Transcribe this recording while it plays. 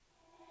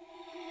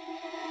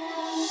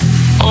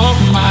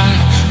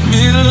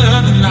middle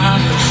of the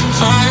night,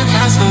 fire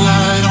casts a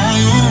light on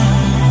you.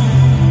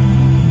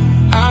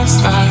 I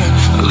slide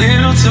a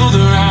little to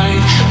the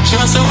right,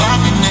 just so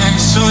I'll be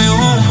next to you.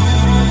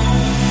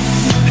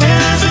 And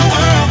as the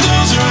world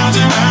goes round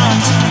and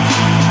round,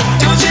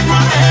 don't take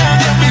my hand,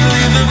 let me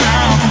leave the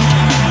ground.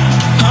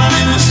 I'm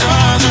in the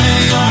stars when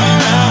you're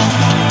around.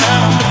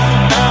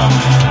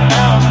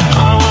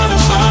 I wanna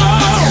fly.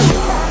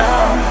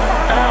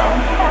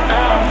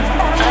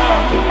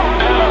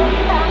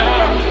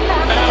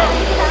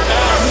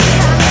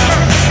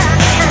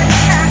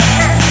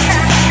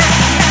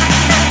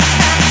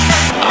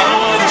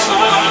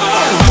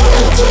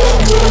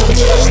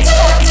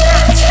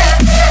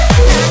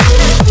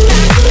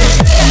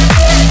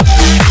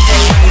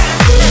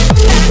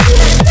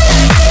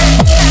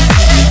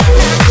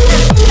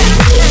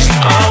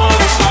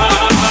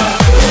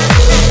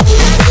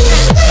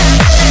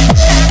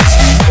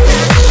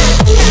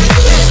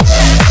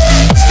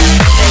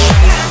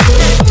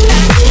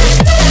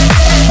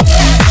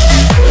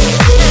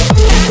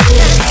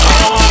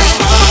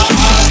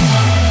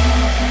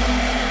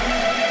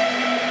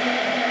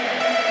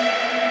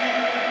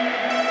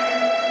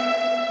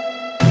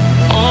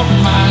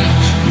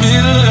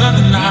 Middle of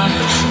the night,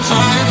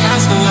 fire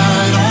casts a light.